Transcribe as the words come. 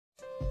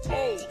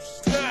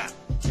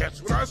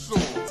Guess what I saw?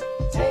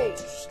 Oh,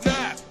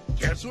 snap.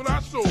 Guess what I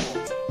saw?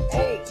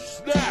 Oh,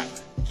 snap.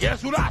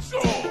 Guess what I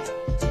saw?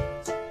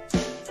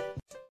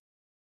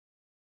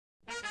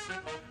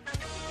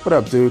 What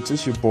up, dudes?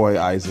 It's your boy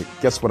Isaac.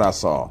 Guess what I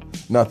saw?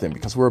 Nothing,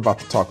 because we're about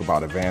to talk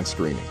about advanced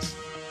screenings.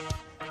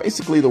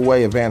 Basically, the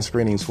way advanced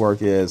screenings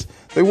work is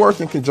they work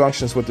in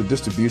conjunctions with the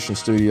distribution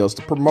studios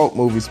to promote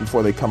movies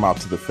before they come out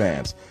to the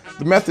fans.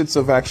 The methods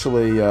of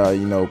actually,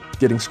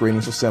 getting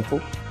screenings are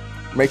simple.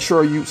 Make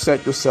sure you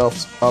set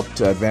yourselves up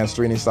to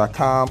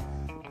advancedscreenings.com.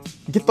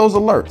 Get those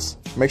alerts.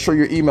 Make sure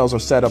your emails are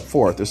set up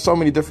for it. There's so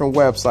many different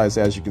websites,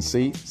 as you can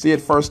see.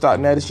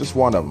 SeeItFirst.net is just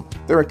one of them.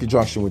 They're in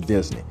conjunction with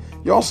Disney.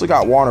 You also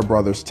got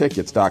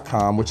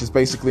WarnerBrothersTickets.com, which is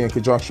basically in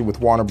conjunction with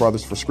Warner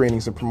Brothers for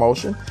screenings and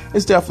promotion.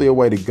 It's definitely a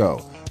way to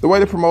go. The way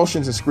the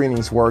promotions and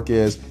screenings work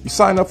is you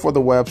sign up for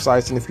the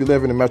websites, and if you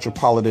live in a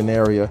metropolitan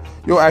area,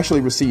 you'll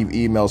actually receive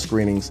email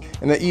screenings,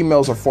 and the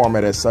emails are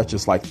formatted as such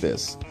as like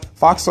this.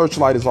 Fox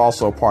Searchlight is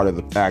also a part of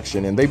the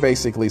action, and they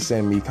basically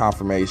send me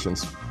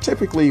confirmations,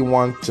 typically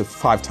 1 to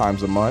 5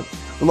 times a month.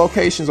 The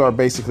locations are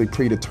basically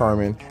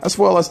predetermined, as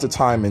well as the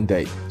time and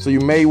date, so you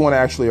may want to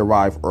actually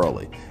arrive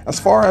early. As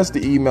far as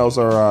the emails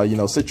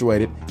are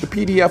situated, the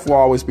PDF will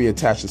always be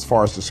attached as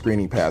far as the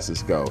screening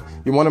passes go.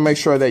 You want to make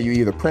sure that you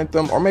either print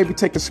them or maybe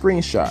take a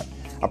screenshot.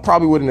 I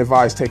probably wouldn't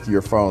advise taking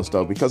your phones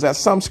though, because at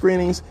some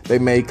screenings, they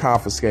may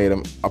confiscate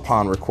them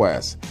upon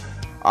request.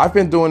 I've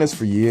been doing this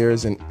for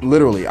years, and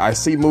literally, I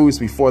see movies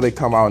before they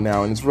come out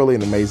now, and it's really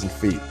an amazing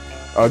feat.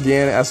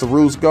 Again, as the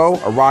rules go,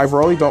 arrive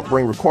early, don't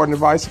bring recording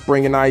device,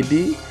 bring an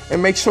ID, and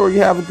make sure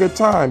you have a good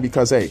time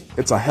because, hey,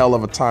 it's a hell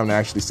of a time to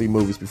actually see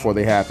movies before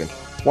they happen.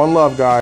 One love, guys.